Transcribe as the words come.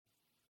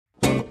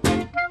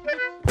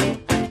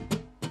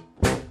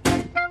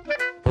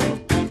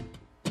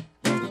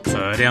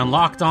Today on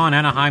Locked On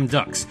Anaheim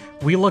Ducks,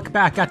 we look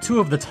back at two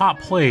of the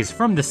top plays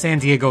from the San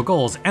Diego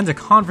Gulls and a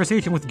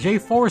conversation with Jay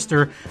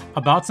Forrester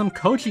about some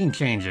coaching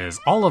changes.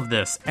 All of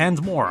this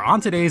and more on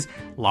today's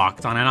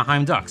Locked On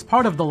Anaheim Ducks,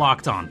 part of the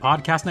Locked On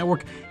Podcast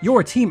Network,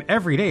 your team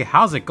every day.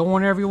 How's it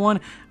going, everyone?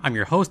 I'm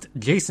your host,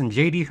 Jason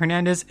J.D.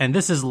 Hernandez, and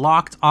this is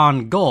Locked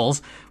On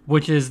Gulls,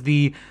 which is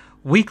the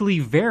weekly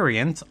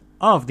variant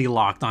of the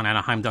Locked On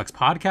Anaheim Ducks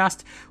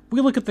podcast.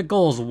 We look at the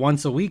Gulls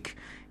once a week,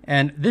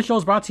 and this show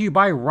is brought to you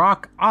by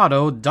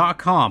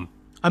RockAuto.com.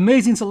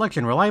 Amazing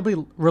selection,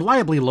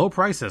 reliably low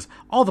prices,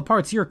 all the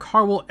parts your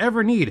car will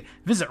ever need.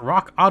 Visit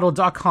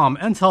RockAuto.com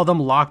and tell them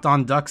Locked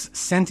On Ducks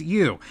sent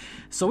you.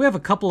 So we have a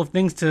couple of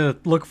things to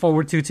look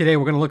forward to today.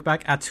 We're going to look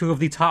back at two of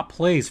the top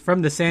plays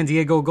from the San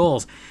Diego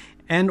Gulls,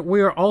 and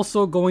we are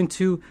also going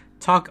to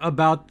talk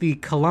about the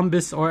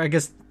Columbus's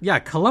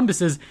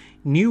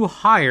new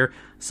hire,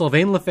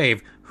 Sylvain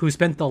Lefebvre, who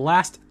spent the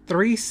last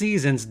 3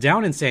 seasons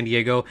down in San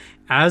Diego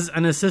as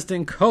an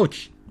assistant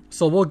coach.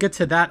 So we'll get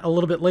to that a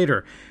little bit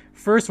later.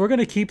 First, we're going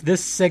to keep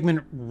this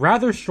segment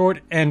rather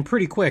short and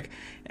pretty quick.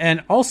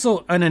 And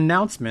also an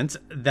announcement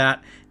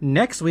that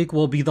next week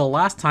will be the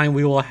last time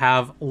we will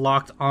have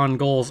Locked On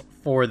Gulls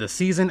for the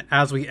season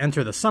as we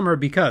enter the summer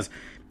because,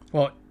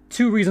 well,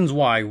 2 reasons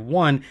why.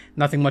 1,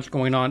 nothing much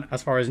going on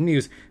as far as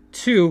news.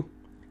 2,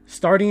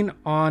 starting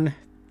on,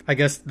 I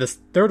guess, this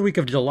 3rd week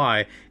of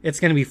July, it's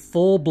going to be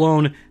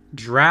full-blown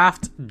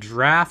draft,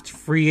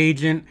 free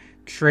agent,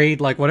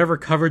 trade, like whatever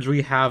coverage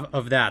we have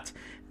of that.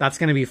 That's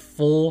going to be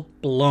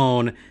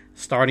full-blown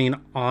starting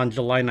on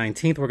July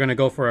 19th. We're going to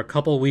go for a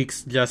couple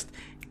weeks, just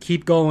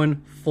keep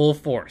going full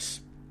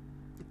force.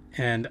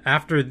 And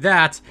after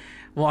that,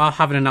 well, I'll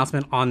have an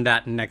announcement on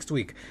that next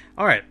week.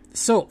 All right,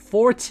 so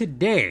for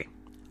today,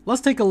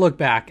 let's take a look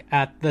back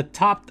at the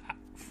top,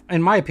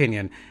 in my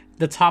opinion,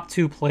 the top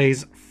 2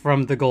 plays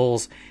from the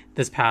Gulls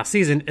this past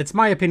season. It's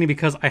my opinion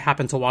because I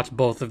happen to watch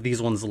both of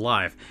these ones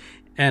live.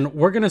 And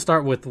we're going to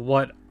start with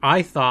what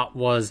I thought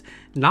was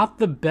not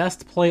the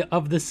best play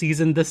of the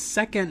season, the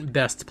second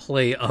best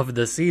play of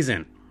the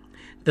season.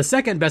 The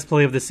second best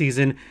play of the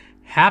season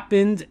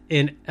happened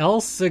in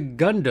El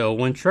Segundo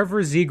when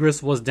Trevor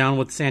Zegras was down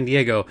with San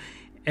Diego,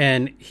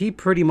 and he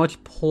pretty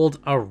much pulled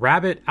a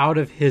rabbit out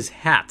of his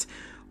hat,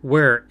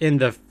 where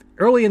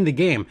early in the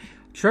game,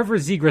 Trevor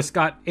Zegras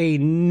got a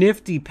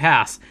nifty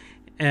pass,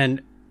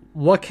 and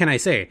what can I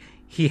say?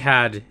 He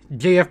had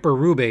JF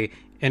Berube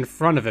in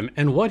front of him,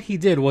 and what he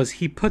did was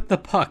he put the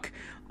puck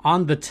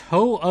on the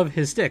toe of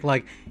his stick,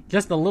 like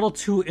just the little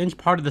 2-inch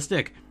part of the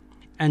stick,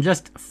 and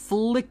just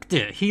flicked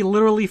it. He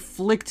literally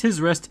flicked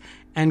his wrist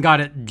and got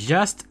it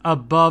just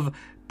above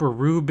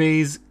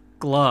Berube's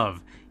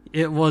glove.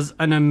 It was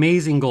an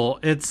amazing goal.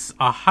 It's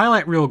a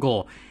highlight reel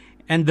goal,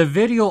 and the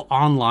video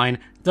online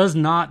does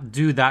not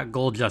do that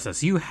goal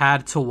justice. You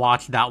had to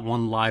watch that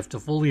one live to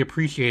fully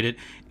appreciate it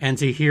and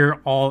to hear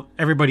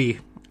everybody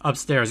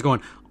upstairs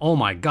going, oh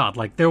my God,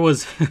 like there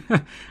was,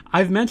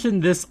 I've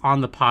mentioned this on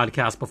the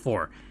podcast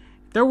before.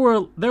 There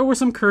were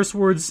some curse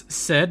words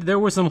said. There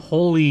were some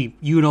holy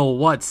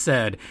you-know-what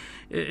said.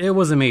 It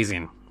was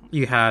amazing.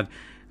 You had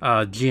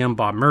GM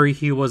Bob Murray.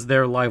 He was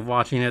there live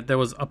watching it. There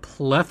was a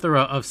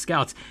plethora of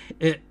scouts.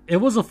 It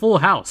was a full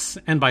house.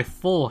 And by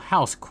full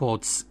house,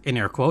 quotes, in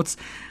air quotes,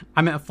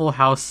 I meant full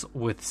house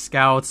with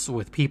scouts,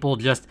 with people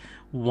just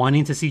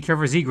wanting to see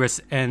Trevor Zegras,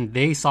 and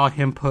they saw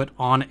him put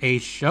on a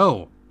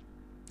show.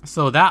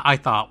 So that, I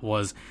thought,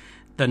 was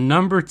the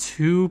number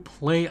 2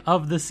 play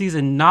of the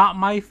season. Not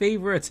my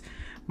favorite.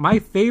 My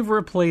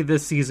favorite play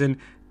this season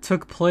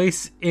took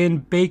place in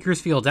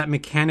Bakersfield at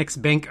Mechanics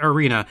Bank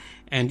Arena.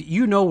 And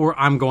you know where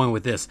I'm going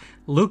with this.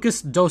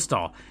 Lukas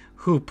Dostal,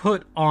 who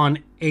put on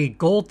a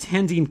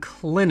goaltending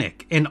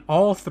clinic in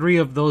all 3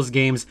 of those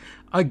games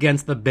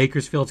against the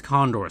Bakersfield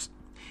Condors.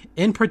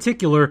 In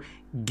particular,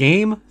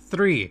 Game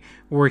 3,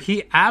 where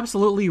he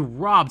absolutely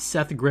robbed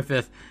Seth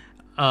Griffith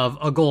of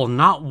a goal,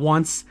 not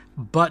once,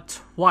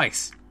 but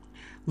twice.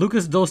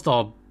 Lukas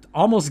Dostal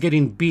almost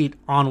getting beat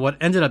on what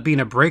ended up being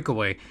a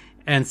breakaway,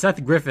 and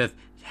Seth Griffith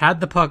had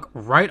the puck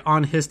right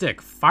on his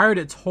stick, fired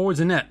it towards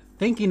the net,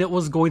 thinking it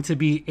was going to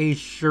be a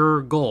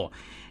sure goal.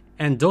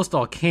 And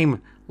Dostal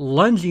came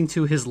lunging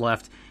to his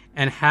left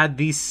and had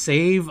the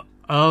save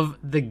of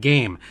the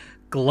game.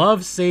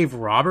 Glove save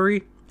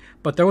robbery,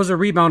 but there was a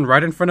rebound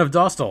right in front of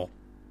Dostal.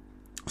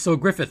 So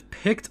Griffith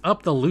picked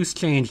up the loose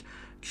change,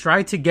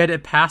 tried to get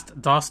it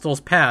past Dostal's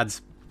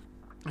pads,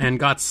 and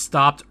got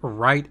stopped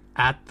right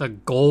at the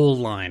goal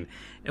line.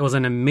 It was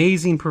an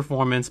amazing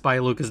performance by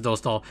Lukas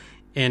Dostal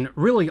in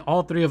really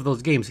all 3 of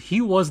those games.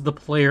 He was the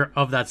player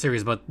of that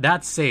series, but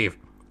that save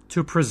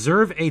to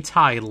preserve a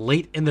tie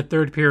late in the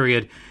 3rd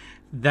period,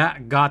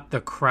 that got the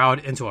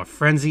crowd into a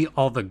frenzy.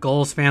 All the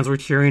Gulls fans were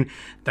cheering.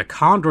 The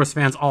Condors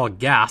fans all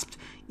gasped.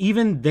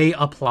 Even they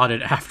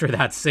applauded after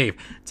that save.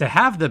 To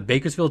have the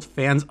Bakersfield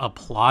fans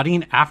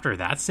applauding after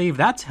that save,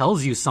 that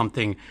tells you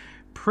something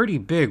pretty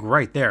big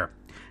right there.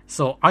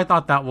 So I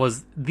thought that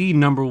was the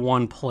number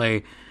 1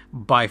 play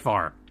by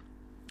far.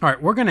 All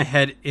right, we're going to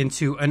head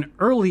into an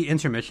early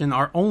intermission,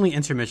 our only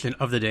intermission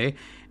of the day,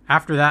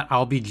 After that,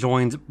 I'll be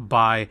joined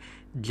by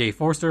Jay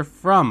Forster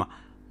from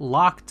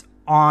Locked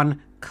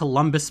On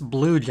Columbus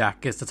Blue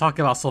Jackets to talk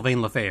about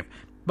Sylvain Lefebvre.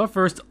 But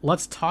first,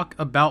 let's talk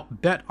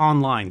about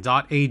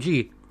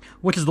betonline.ag,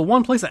 which is the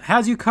one place that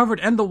has you covered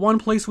and the one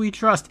place we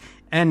trust.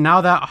 And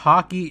now that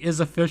hockey is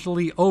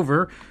officially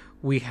over,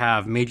 we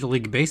have Major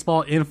League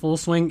Baseball in full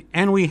swing,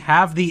 and we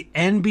have the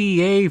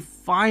NBA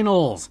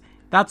Finals.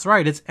 That's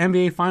right, it's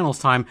NBA Finals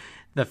time.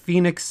 The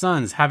Phoenix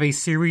Suns have a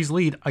series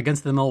lead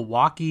against the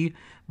Milwaukee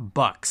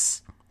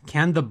Bucks.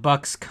 Can the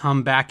Bucks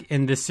come back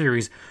in this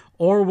series,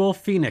 or will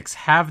Phoenix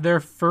have their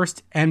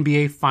first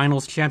NBA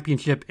Finals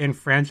championship in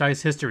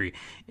franchise history?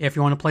 If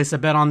you want to place a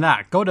bet on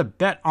that, go to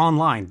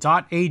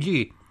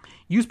betonline.ag.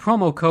 Use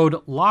promo code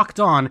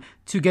LOCKEDON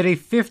to get a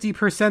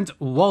 50%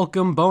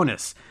 welcome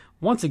bonus.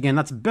 Once again,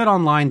 that's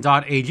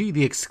betonline.ag,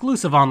 the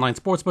exclusive online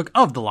sportsbook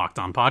of the Locked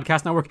On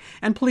Podcast Network.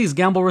 And please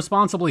gamble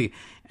responsibly.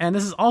 And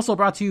this is also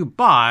brought to you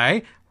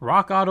by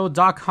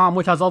rockauto.com,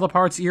 which has all the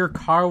parts your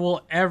car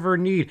will ever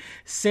need.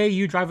 Say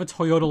you drive a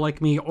Toyota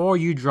like me, or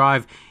you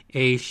drive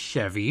a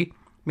Chevy.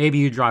 Maybe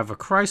you drive a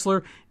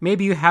Chrysler.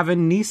 Maybe you have a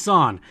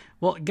Nissan.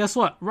 Well, guess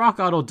what?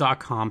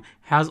 rockauto.com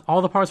has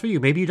all the parts for you.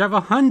 Maybe you drive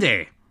a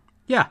Hyundai.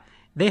 Yeah,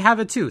 they have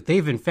it too.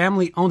 They've been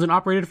family owned and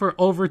operated for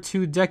over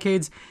 2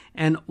 decades.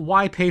 And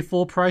why pay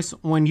full price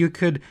when you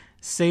could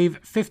save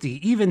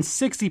 50, even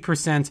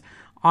 60%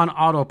 on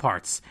auto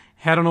parts?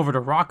 Head on over to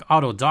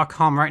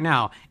rockauto.com right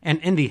now. And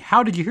Indy,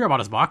 how did you hear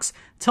about us box?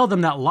 Tell them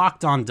that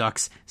Locked On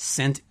Ducks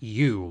sent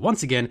you.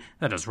 Once again,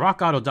 that is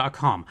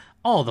rockauto.com.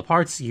 All the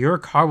parts your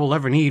car will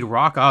ever need.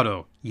 Rock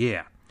Auto.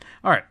 Yeah.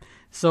 All right.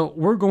 So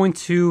we're going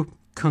to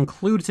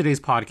conclude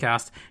today's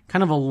podcast,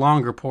 kind of a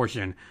longer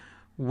portion,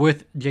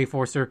 with Jay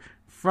Forster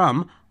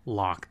from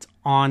Locked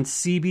On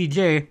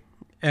CBJ.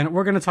 And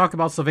we're going to talk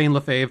about Sylvain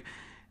Lefebvre.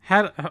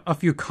 Had a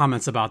few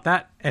comments about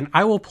that, and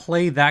I will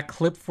play that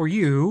clip for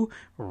you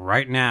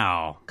right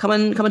now. Come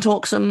and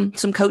talk some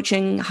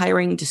coaching,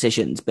 hiring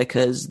decisions,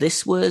 because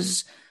this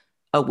was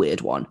a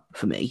weird one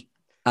for me.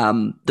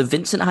 The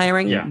Vincent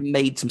hiring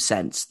made some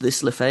sense.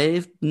 This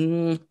Lefebvre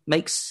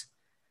makes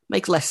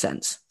less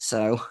sense.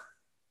 So,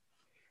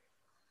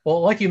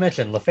 well, like you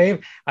mentioned,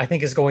 Lefebvre, I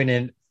think, is going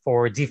in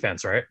for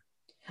defense, right?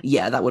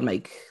 Yeah, that would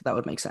make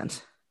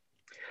sense.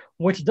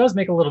 Which does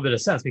make a little bit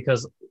of sense,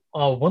 because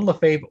when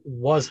Lefebvre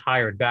was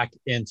hired back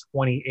in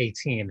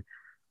 2018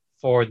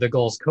 for the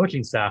Gulls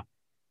coaching staff,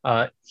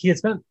 he had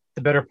spent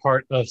the better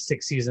part of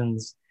 6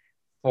 seasons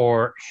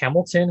for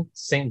Hamilton,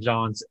 St.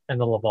 John's,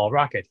 and the Laval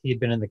Rocket. He had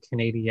been in the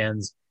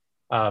Canadiens'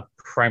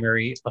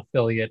 primary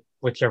affiliate,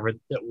 whichever it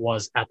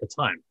was at the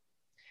time.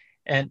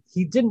 And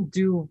he didn't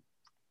do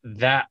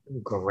that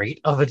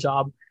great of a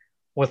job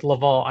with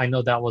Laval. I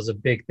know that was a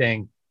big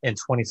thing in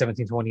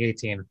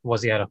 2017-2018,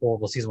 was he had a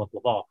horrible season with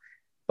Laval.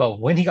 But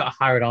when he got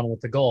hired on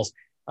with the Gulls,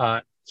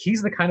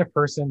 he's the kind of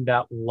person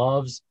that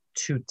loves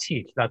to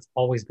teach. That's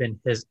always been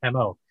his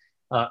MO.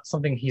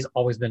 Something he's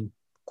always been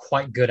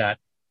quite good at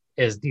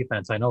is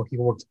defense. I know he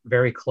worked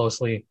very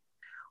closely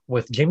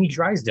with Jamie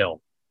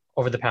Drysdale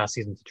over the past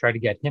season to try to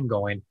get him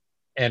going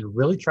and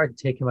really tried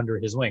to take him under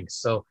his wing.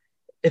 So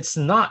it's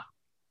not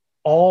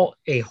all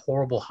a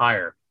horrible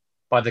hire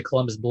by the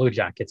Columbus Blue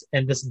Jackets.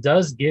 And this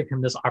does give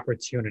him this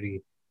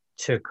opportunity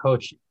to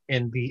coach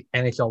in the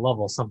NHL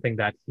level, something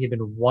that he'd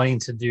been wanting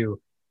to do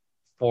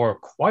for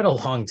quite a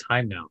long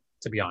time now,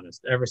 to be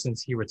honest. Ever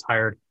since he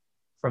retired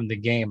from the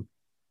game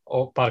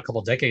about a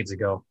couple decades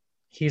ago,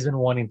 he's been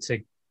wanting to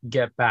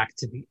get back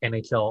to the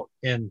NHL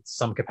in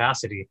some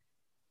capacity.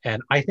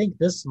 And I think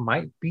this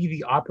might be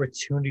the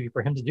opportunity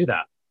for him to do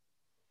that.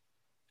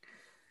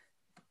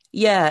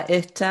 Yeah,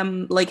 it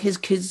like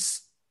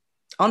his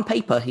on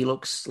paper he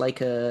looks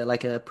like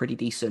a pretty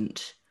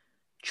decent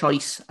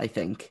choice, I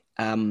think.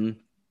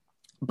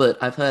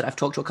 But I've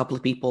talked to a couple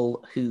of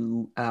people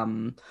who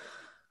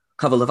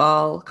cover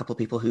Laval, a couple of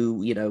people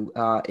who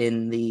are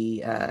in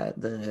the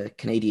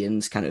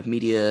Canadiens kind of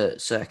media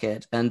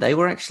circuit, and they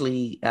were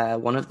actually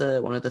one of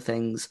the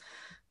things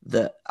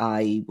that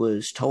I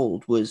was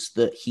told was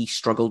that he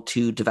struggled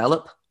to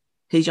develop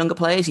his younger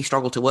players. He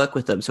struggled to work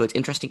with them. So it's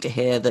interesting to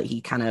hear that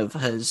he kind of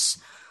has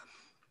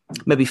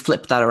maybe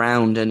flipped that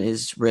around and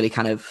is really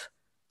kind of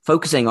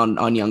focusing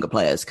on younger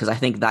players, because I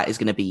think that is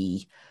going to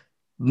be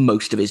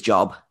most of his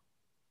job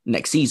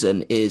next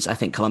season. I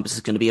think Columbus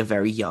is going to be a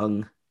very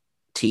young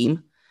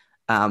team.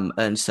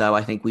 And so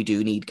I think we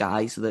do need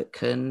guys that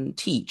can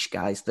teach,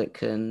 guys that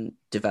can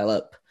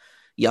develop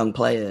young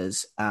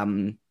players,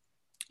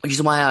 which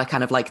is why I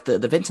kind of like the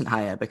Vincent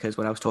hire, because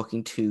when I was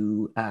talking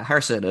to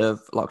Harrison of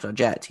Locked On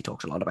Jets, he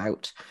talked a lot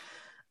about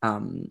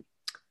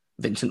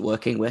Vincent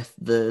working with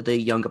the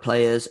younger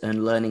players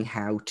and learning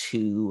how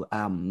to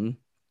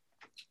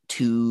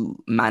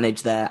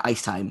manage their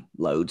ice time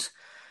loads.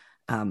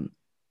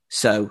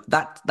 So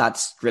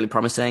that's really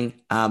promising.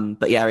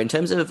 But yeah, in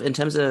terms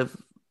of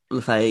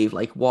Lefebvre,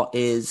 like what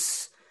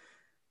is,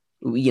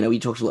 you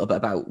talked a little bit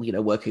about,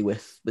 working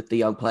with the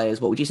young players.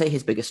 What would you say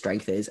his biggest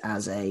strength is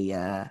as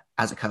a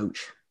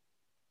coach?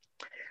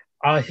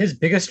 His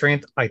biggest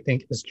strength, I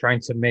think, is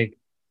trying to make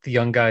the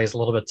young guys a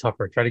little bit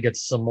tougher, try to get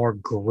some more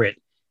grit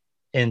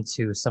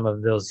into some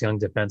of those young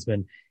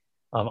defensemen.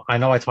 I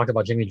know I talked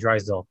about Jamie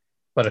Drysdale,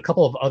 but a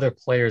couple of other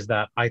players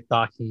that I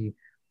thought he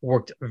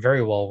worked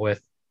very well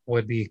with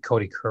would be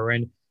Cody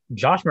Curran.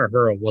 Josh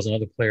Mahura was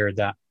another player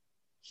that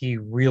he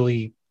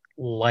really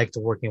liked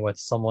working with,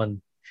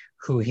 someone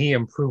who he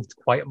improved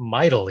quite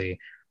mightily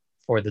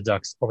for the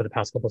Ducks over the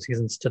past couple of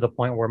seasons to the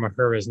point where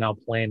Mahura is now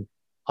playing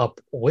up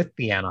with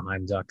the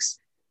Anaheim Ducks.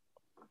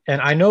 And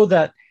I know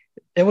that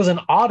it was an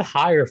odd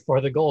hire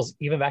for the Gulls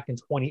even back in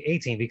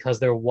 2018 because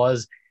there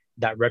was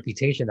that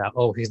reputation that,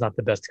 oh, he's not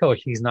the best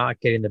coach. He's not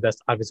getting the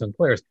best out of his own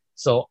players.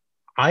 So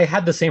I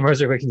had the same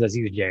reservations as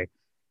you, Jay,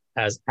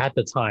 as at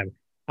the time.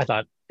 I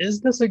thought,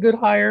 is this a good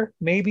hire?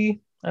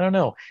 Maybe. I don't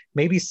know.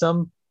 Maybe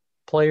some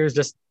players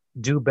just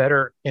do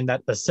better in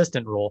that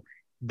assistant role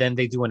than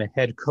they do in a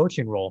head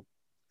coaching role.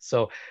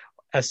 So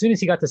as soon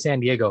as he got to San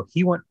Diego,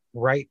 he went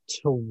right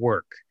to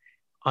work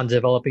on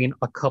developing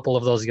a couple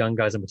of those young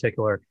guys in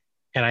particular.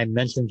 And I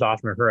mentioned Josh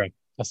Mahura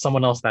as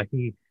someone else that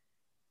he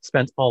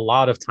spent a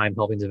lot of time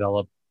helping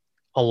develop,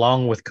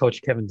 along with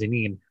Coach Kevin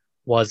Dineen,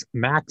 was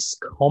Max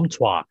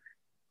Comtois,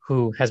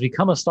 who has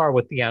become a star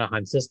with the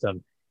Anaheim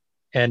system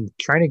and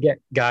trying to get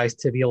guys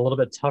to be a little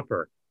bit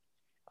tougher.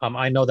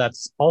 I know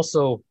that's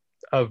also,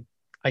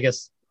 I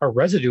guess, a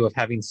residue of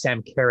having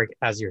Sam Carrick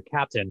as your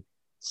captain,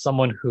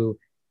 someone who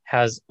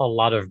has a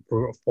lot of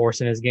brute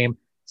force in his game,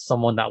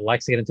 someone that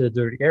likes to get into the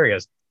dirty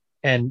areas.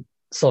 And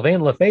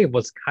Sylvain Lefebvre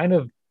was kind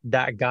of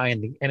that guy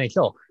in the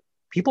NHL.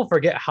 People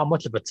forget how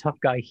much of a tough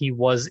guy he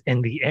was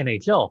in the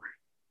NHL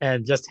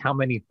and just how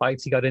many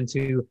fights he got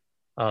into,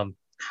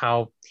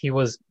 how he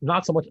was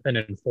not so much an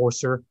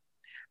enforcer,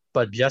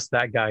 but just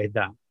that guy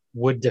that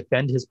would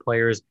defend his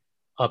players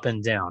up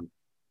and down.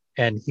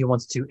 And he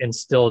wants to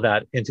instill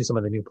that into some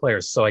of the new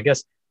players. So I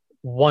guess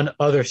one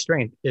other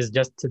strength is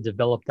just to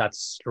develop that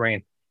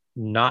strength,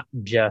 not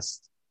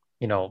just,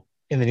 in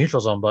the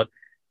neutral zone, but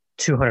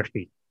 200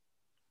 feet.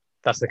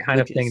 That's the kind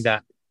of thing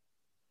that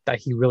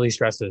he really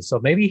stresses.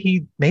 So maybe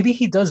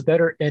he does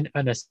better in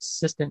an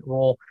assistant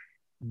role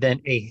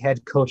than a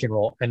head coaching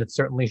role. And it's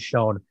certainly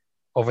shown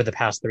over the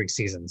past 3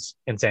 seasons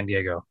in San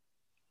Diego.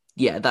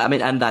 Yeah,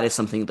 and that is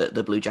something that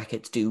the Blue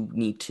Jackets do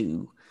need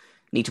to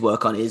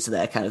work on, is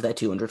their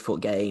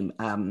 200-foot game,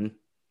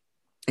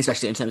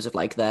 especially in terms of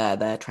like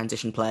their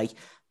transition play.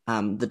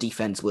 The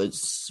defense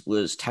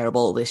was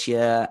terrible this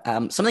year.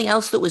 Something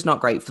else that was not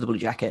great for the Blue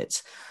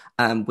Jackets,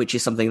 which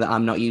is something that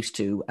I'm not used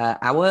to.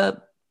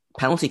 Our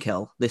penalty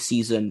kill this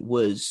season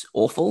was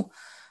awful.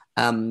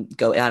 And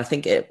I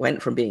think it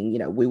went from being,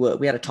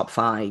 we had a top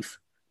 5,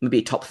 maybe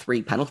a top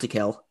 3 penalty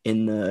kill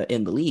in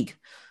the league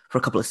for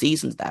a couple of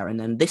seasons there, and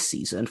then this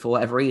season, for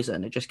whatever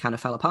reason, it just kind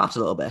of fell apart a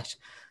little bit.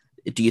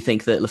 Do you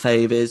think that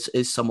Lefebvre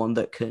is someone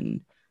that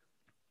can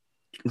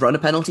run a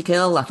penalty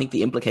kill? I think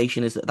the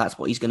implication is that that's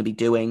what he's going to be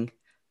doing,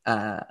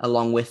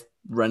 along with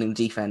running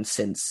the defense,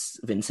 since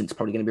Vincent's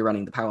probably going to be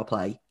running the power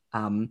play.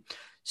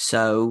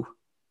 So,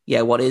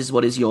 yeah, what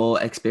is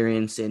your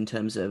experience in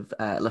terms of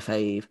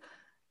Lefebvre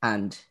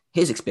and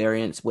his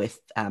experience with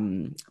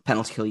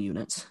penalty kill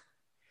units?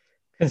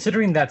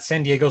 Considering that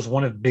San Diego's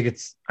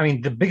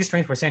the biggest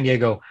strength for San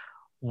Diego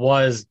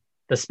was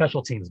the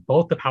special teams,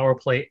 both the power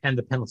play and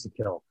the penalty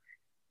kill.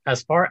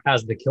 As far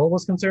as the kill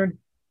was concerned,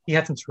 he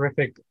had some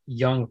terrific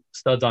young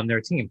studs on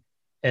their team.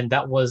 And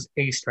that was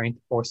a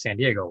strength for San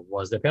Diego,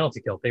 was the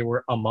penalty kill. They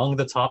were among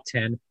the top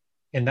 10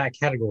 in that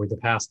category the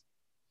past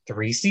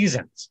 3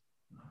 seasons.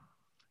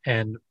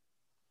 And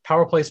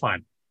power play is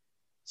fine.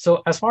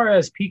 So as far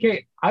as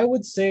PK, I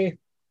would say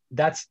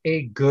that's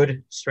a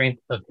good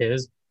strength of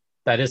his.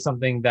 That is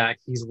something that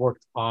he's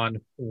worked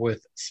on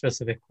with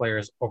specific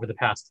players over the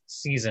past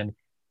season,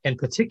 in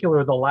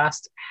particular the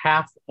last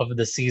half of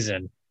the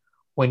season,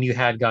 when you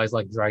had guys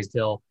like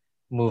Drysdale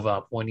move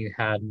up, when you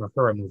had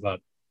Mahura move up.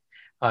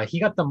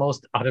 He got the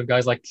most out of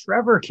guys like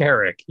Trevor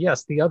Carrick.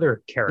 Yes, the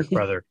other Carrick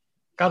brother.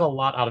 Got a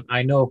lot out of.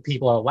 I know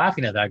people are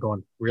laughing at that,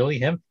 going, really,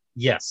 him?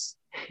 Yes.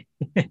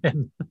 Yeah,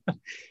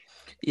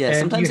 and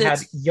sometimes you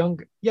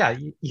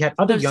had you had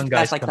other young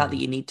guys like that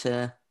you need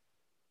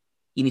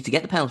to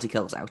get the penalty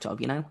kills out of,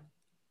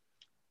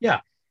 Yeah.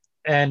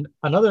 And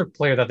another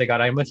player that they got,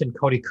 I mentioned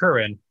Cody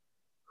Curran,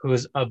 who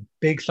is a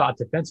big shot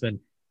defenseman.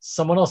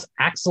 Someone else,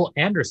 Axel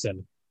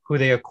Anderson, who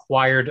they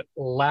acquired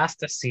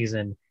last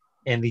season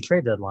in the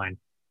trade deadline.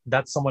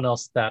 That's someone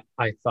else that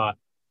I thought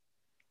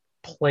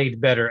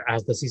played better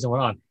as the season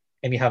went on.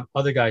 And you have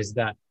other guys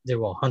that did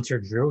well. Hunter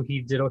Drew,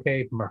 he did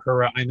okay.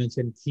 Mahura, I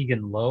mentioned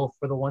Keegan Lowe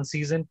for the 1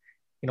 season.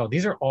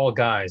 These are all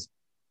guys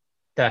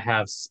that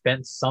have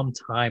spent some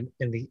time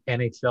in the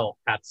NHL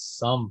at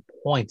some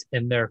point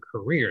in their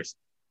careers.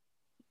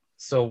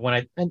 So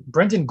and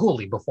Brendan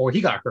Gooley, before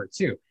he got hurt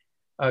too,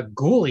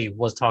 Gooley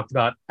was talked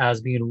about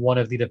as being one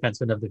of the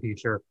defensemen of the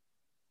future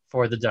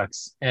for the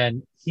Ducks.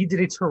 And he did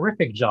a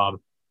terrific job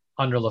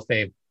under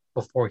Lefebvre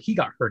before he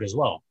got hurt as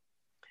well.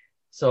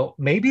 So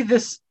maybe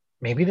this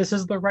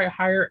is the right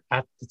hire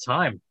at the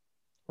time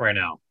right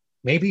now.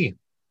 Maybe.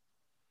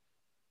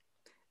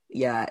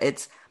 Yeah,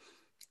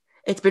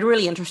 It's been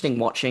really interesting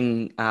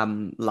watching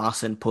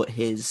Larson put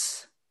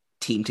his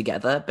team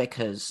together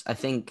because I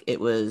think it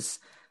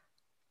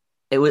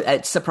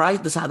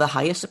surprised the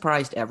highest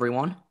surprised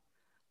everyone.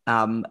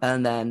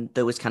 And then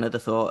there was kind of the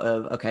thought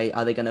of, okay,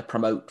 are they going to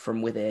promote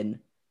from within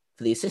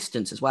for the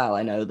assistants as well?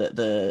 I know that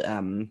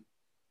the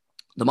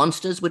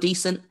Monsters were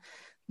decent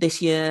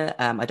this year.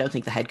 I don't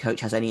think the head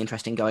coach has any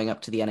interest in going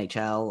up to the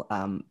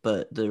NHL,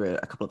 but there are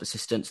a couple of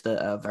assistants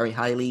that are very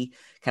highly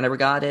kind of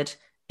regarded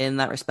in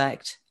that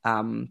respect.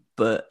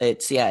 But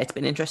it's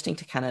been interesting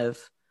to kind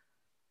of.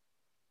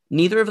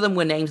 Neither of them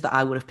were names that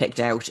I would have picked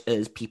out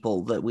as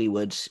people that we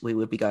would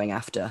be going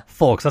after.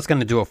 Folks, that's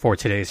going to do it for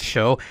today's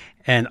show,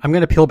 and I'm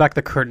going to peel back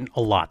the curtain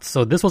a lot.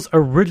 So this was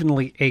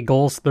originally a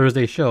Goals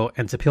Thursday show,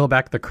 and to peel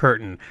back the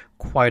curtain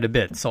quite a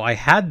bit. So I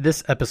had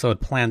this episode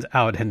planned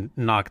out and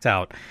knocked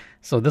out.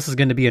 So this is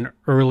going to be an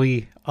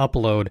early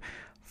upload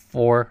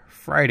for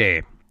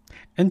Friday.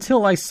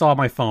 Until I saw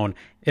my phone,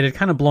 it had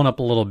kind of blown up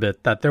a little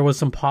bit that there was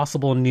some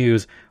possible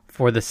news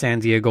for the San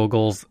Diego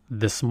Gulls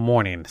this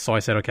morning. So I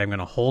said, okay, I'm going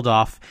to hold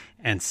off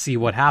and see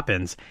what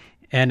happens.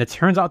 And it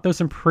turns out there's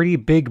some pretty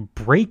big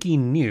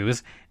breaking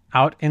news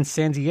out in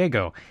San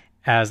Diego,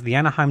 as the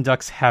Anaheim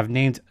Ducks have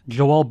named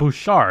Joel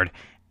Bouchard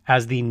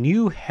as the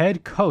new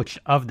head coach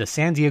of the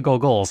San Diego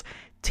Gulls,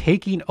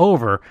 taking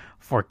over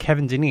for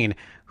Kevin Dineen,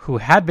 who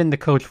had been the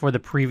coach for the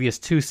previous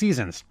 2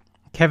 seasons.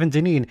 Kevin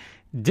Dineen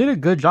did a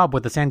good job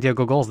with the San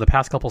Diego Gulls the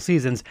past couple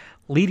seasons,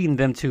 leading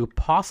them to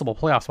possible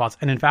playoff spots,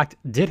 and in fact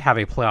did have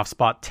a playoff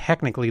spot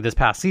technically this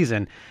past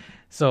season.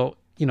 So,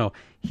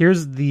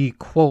 here's the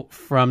quote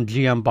from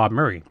GM Bob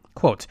Murray.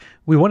 Quote,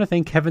 "We want to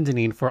thank Kevin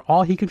Dineen for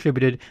all he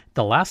contributed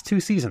the last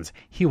 2 seasons.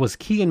 He was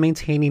key in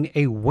maintaining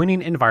a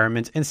winning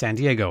environment in San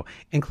Diego,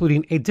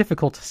 including a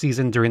difficult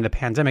season during the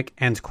pandemic,"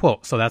 end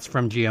quote. So that's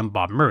from GM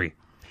Bob Murray.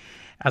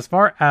 As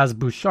far as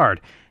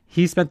Bouchard,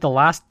 he spent the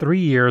last 3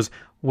 years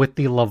with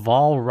the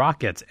Laval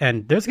Rockets,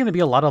 and there's going to be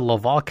a lot of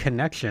Laval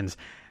connections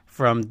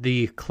from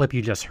the clip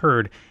you just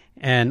heard.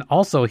 And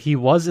also, he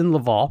was in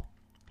Laval,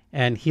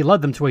 and he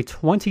led them to a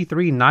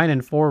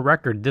 23-9-4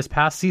 record this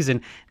past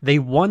season. They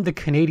won the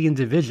Canadian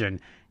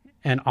division,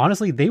 and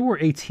honestly, they were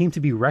a team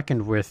to be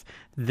reckoned with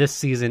this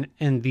season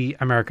in the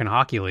American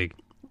Hockey League.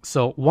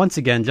 So once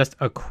again, just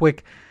a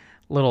quick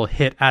little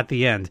hit at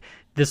the end.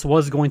 This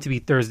was going to be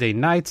Thursday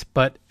night,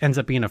 but ends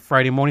up being a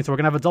Friday morning, so we're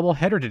going to have a double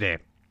header today.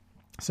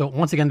 So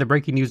once again, the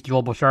breaking news,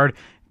 Joel Bouchard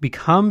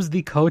becomes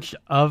the coach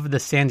of the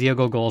San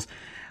Diego Gulls.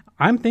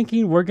 I'm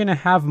thinking we're going to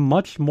have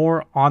much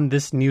more on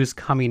this news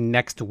coming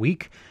next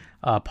week,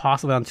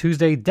 possibly on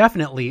Tuesday,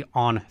 definitely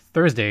on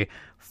Thursday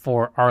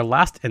for our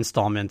last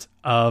installment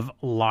of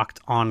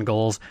Locked On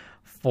Gulls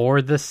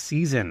for the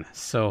season.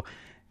 So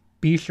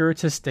be sure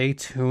to stay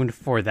tuned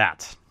for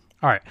that.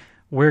 All right.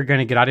 We're going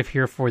to get out of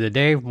here for the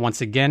day.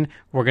 Once again,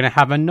 we're going to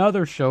have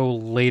another show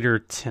later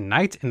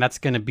tonight, and that's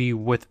going to be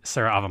with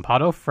Sarah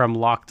Avampado from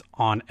Locked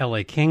On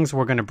LA Kings.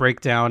 We're going to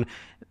break down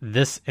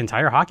this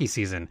entire hockey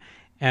season.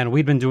 And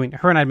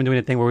her and I have been doing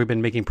a thing where we've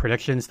been making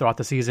predictions throughout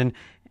the season,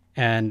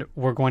 and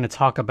we're going to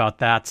talk about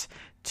that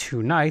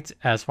tonight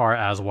as far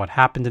as what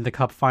happened in the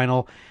Cup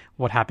final,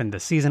 what happened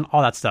this season,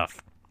 all that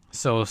stuff.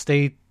 So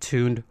stay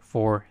tuned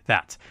for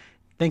that.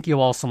 Thank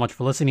you all so much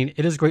for listening.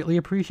 It is greatly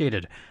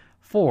appreciated.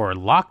 For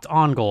Locked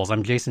On Gulls,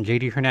 I'm Jason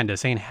J.D.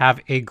 Hernandez saying have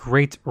a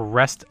great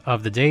rest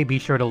of the day. Be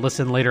sure to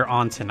listen later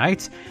on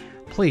tonight.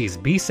 Please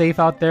be safe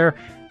out there.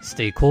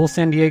 Stay cool,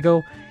 San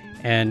Diego.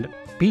 And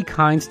be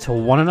kind to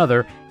one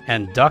another.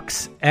 And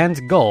Ducks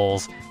and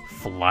Gulls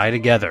fly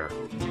together.